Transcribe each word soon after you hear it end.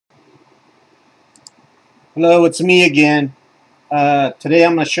Hello, it's me again. Today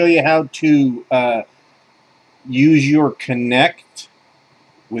I'm going to show you how to use your Kinect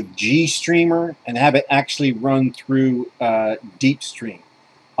with GStreamer and have it actually run through Deepstream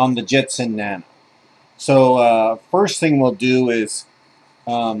on the Jetson Nano. So first thing we'll do is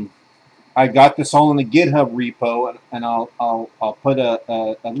I got this all in the GitHub repo, and I'll put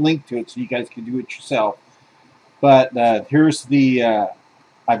a link to it so you guys can do it yourself. But here's the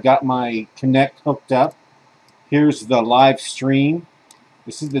I've got my Kinect hooked up. Here's the live stream.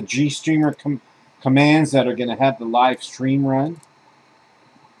 This is the GStreamer commands that are going to have the live stream run.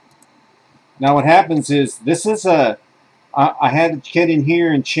 Now what happens is this is I had to get in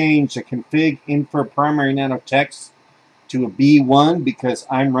here and change the config info primary nano text to a B1 because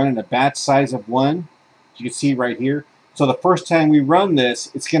I'm running a batch size of 1. You can see right here. So the first time we run this,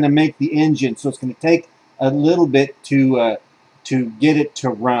 it's going to make the engine. So it's going to take a little bit to get it to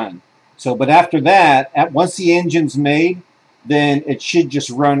run. So, but after that, once the engine's made, then it should just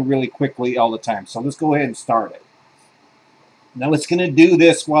run really quickly all the time. So let's go ahead and start it. Now it's going to do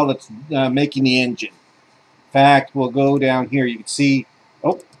this while it's making the engine. In fact, we'll go down here. You can see,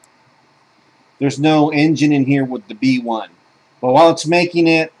 oh, there's no engine in here with the B1. But while it's making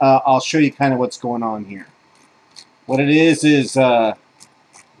it, I'll show you kind of what's going on here. What it is this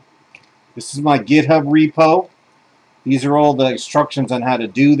is my GitHub repo. These are all the instructions on how to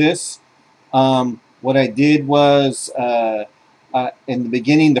do this. What I did was, in the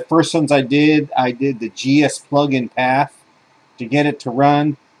beginning, the first ones I did the GS plugin path to get it to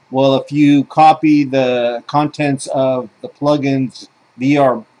run. Well, if you copy the contents of the plugins,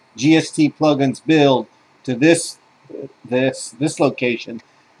 VR GST plugins build to this location,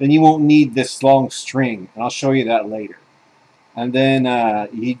 then you won't need this long string, and I'll show you that later. And then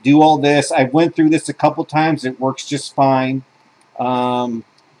you do all this. I went through this a couple times. It works just fine.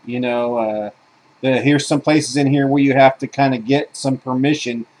 You know, here's some places in here where you have to kind of get some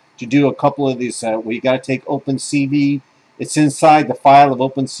permission to do a couple of these. Where you got to take OpenCV. It's inside the file of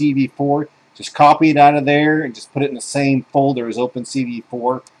OpenCV4. Just copy it out of there and just put it in the same folder as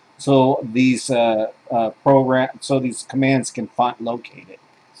OpenCV4, so these these commands can locate it.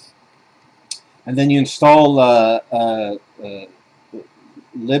 And then you install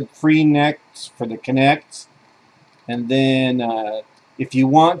libfreenet for the Kinect. And then if you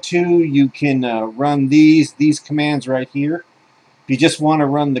want to, you can run these commands right here. If you just want to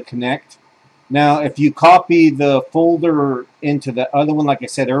run the Kinect. Now, if you copy the folder into the other one, like I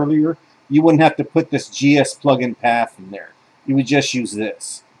said earlier, you wouldn't have to put this GS plugin path in there. You would just use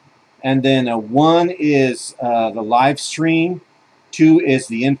this. And then 1 is the live stream, 2 is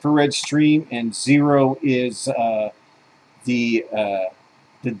the infrared stream, and 0 is the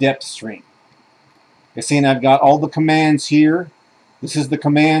depth stream. You're seeing I've got all the commands here. This is the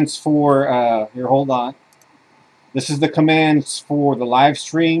commands for, here, hold on. This is the commands for the live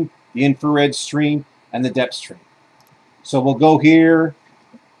stream, the infrared stream, and the depth stream. So we'll go here.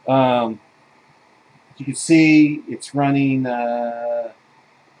 You can see it's running,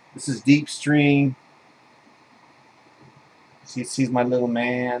 this is Deepstream. Sees my little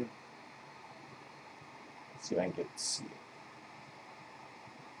man. Let's see if I can get to see it.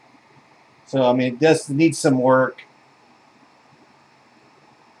 So, I mean, it does need some work.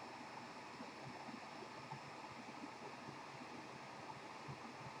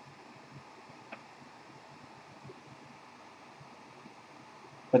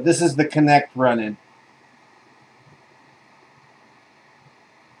 But this is the Kinect running.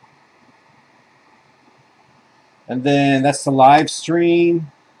 And then that's the live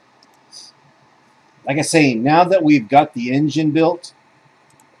stream. Like I say, now that we've got the engine built,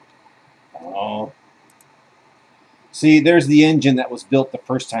 see, there's the engine that was built the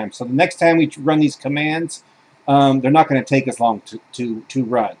first time. So the next time we run these commands, they're not going to take as long to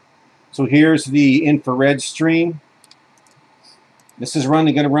run. So here's the infrared stream. This is going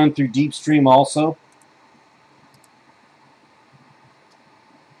to run through Deepstream also.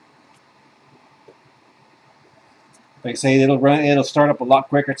 Like I say, it'll start up a lot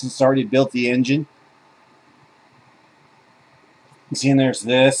quicker since it's already built the engine. You see, and there's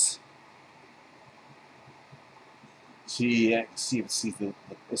this. See, it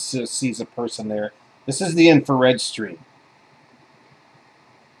sees a person there. This is the infrared stream.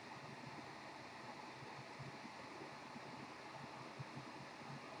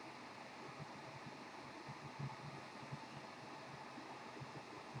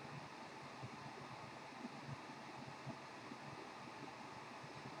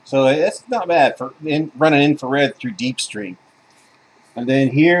 So it's not bad for running infrared through Deepstream. And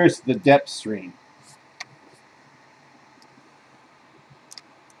then here's the depth stream.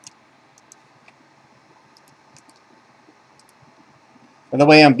 By the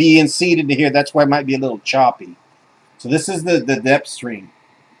way, I'm being seated to here. That's why it might be a little choppy. So this is the depth stream.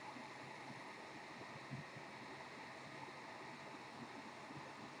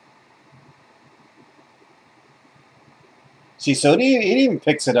 See, so it even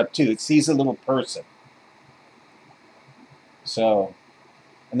picks it up too. It sees a little person. So,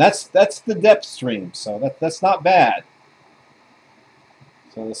 and that's the depth stream. So that's not bad.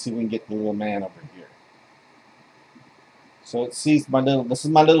 So let's see if we can get the little man over here. So it sees this is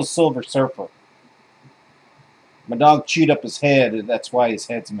my little silver surfer. My dog chewed up his head, and that's why his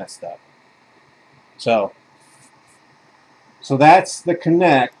head's messed up. So that's the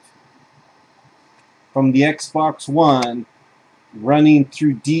Kinect from the Xbox One running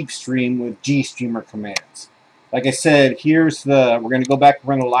through Deepstream with GStreamer commands. Like I said, we're going to go back and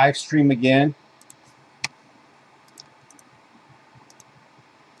run a live stream again.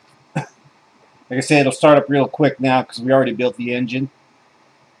 Like I said, it'll start up real quick now because we already built the engine.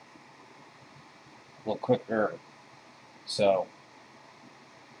 A little quicker. So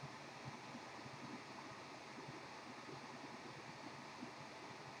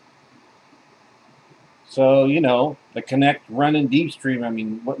you know, the Kinect running Deepstream, I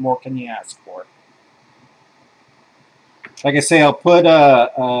mean, what more can you ask for? Like I say, I'll put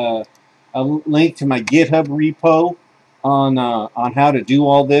a link to my GitHub repo on how to do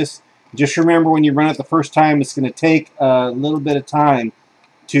all this. Just remember, when you run it the first time, it's going to take a little bit of time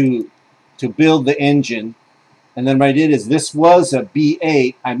to build the engine. And then what I did is, this was a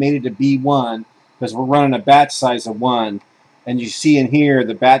B8. I made it a B1 because we're running a batch size of 1. And you see in here,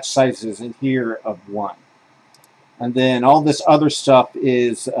 the batch size is in here of 1. And then all this other stuff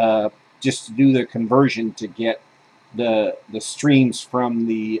is just to do the conversion to get the streams from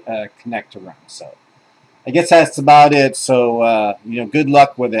the Kinect to run. So I guess that's about it. So, you know, good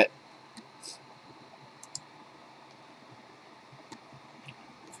luck with it.